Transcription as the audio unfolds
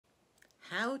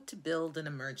How to build an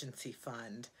emergency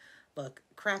fund. Look,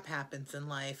 crap happens in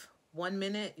life. 1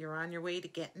 minute you're on your way to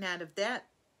getting out of debt.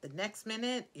 The next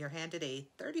minute you're handed a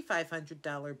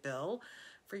 $3,500 bill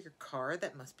for your car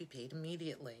that must be paid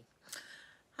immediately.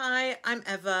 Hi, I'm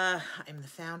Eva. I'm the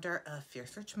founder of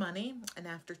Fierce Rich Money, and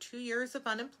after 2 years of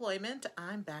unemployment,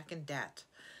 I'm back in debt.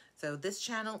 So this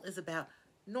channel is about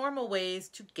normal ways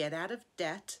to get out of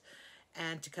debt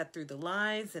and to cut through the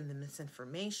lies and the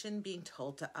misinformation being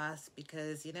told to us,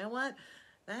 because you know what?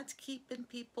 That's keeping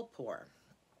people poor.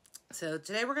 So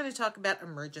today we're going to talk about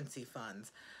emergency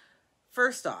funds.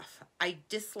 First off, I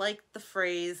dislike the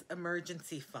phrase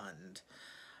emergency fund.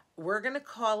 We're going to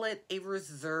call it a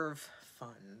reserve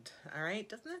fund. All right?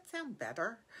 Doesn't that sound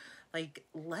better? Like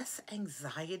less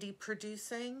anxiety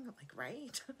producing, like,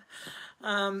 right?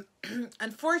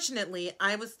 Unfortunately,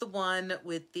 I was the one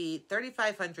with the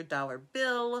 $3,500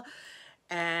 bill,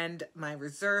 and my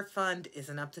reserve fund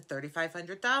isn't up to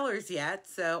 $3,500 yet,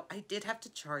 so I did have to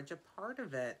charge a part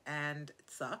of it, and it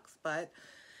sucks, but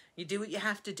you do what you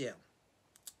have to do.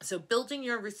 So building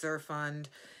your reserve fund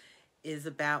is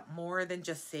about more than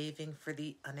just saving for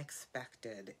the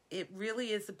unexpected. It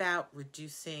really is about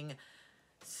reducing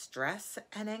stress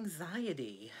and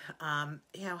anxiety.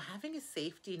 Having a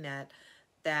safety net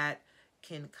that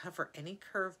can cover any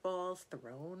curveballs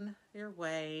thrown your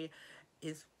way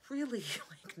is really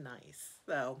nice.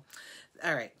 So,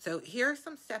 all right. So here are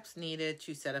some steps needed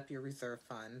to set up your reserve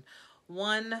fund.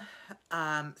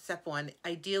 Step one,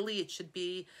 ideally it should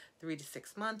be 3 to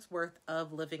 6 months worth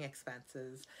of living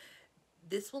expenses.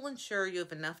 This will ensure you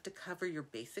have enough to cover your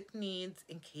basic needs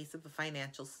in case of a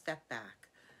financial setback.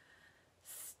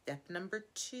 Step number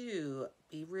 2,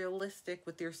 be realistic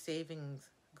with your savings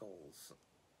goals.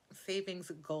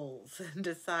 And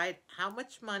decide how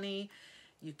much money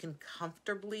you can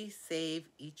comfortably save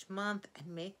each month and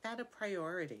make that a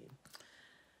priority.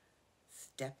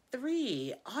 Step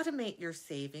 3, automate your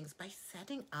savings by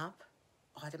setting up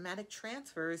automatic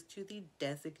transfers to the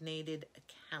designated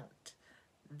account.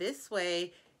 This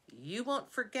way, you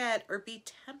won't forget or be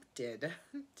tempted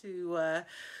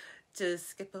to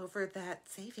skip over that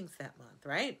savings that month,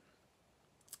 right?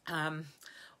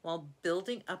 While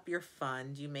building up your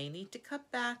fund, you may need to cut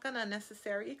back on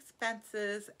unnecessary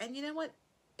expenses. And you know what?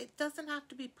 It doesn't have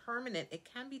to be permanent. It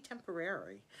can be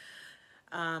temporary.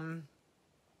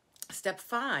 Step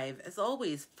 5, as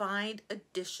always, find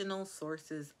additional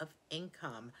sources of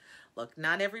income. Look,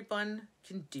 not everyone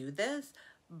can do this,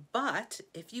 but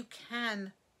if you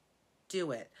can,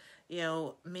 do it.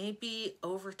 Maybe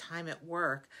overtime at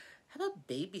work. How about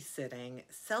babysitting?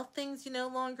 Sell things you no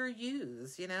longer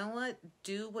use. You know what?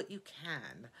 Do what you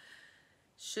can.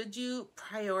 Should you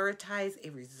prioritize a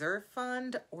reserve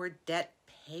fund or debt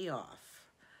payoff?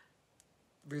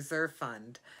 Reserve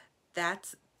fund.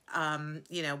 That's,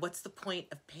 what's the point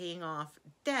of paying off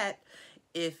debt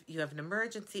if you have an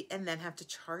emergency and then have to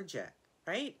charge it,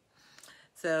 right?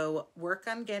 So work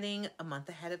on getting a month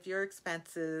ahead of your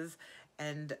expenses,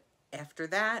 and after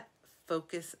that,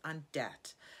 focus on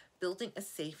debt. Building a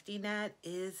safety net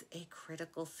is a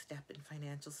critical step in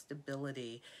financial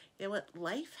stability. You know what?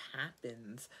 Life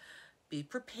happens. Be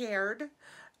prepared,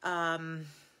 and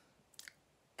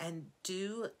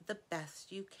do the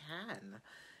best you can.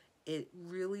 It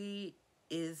really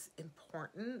is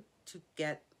important to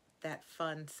get that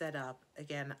fund set up.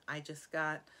 Again, I just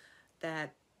got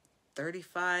that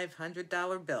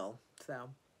 $3,500 bill. So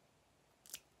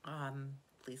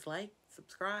please like,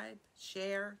 subscribe,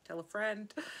 share, tell a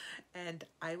friend, and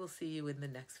I will see you in the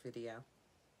next video.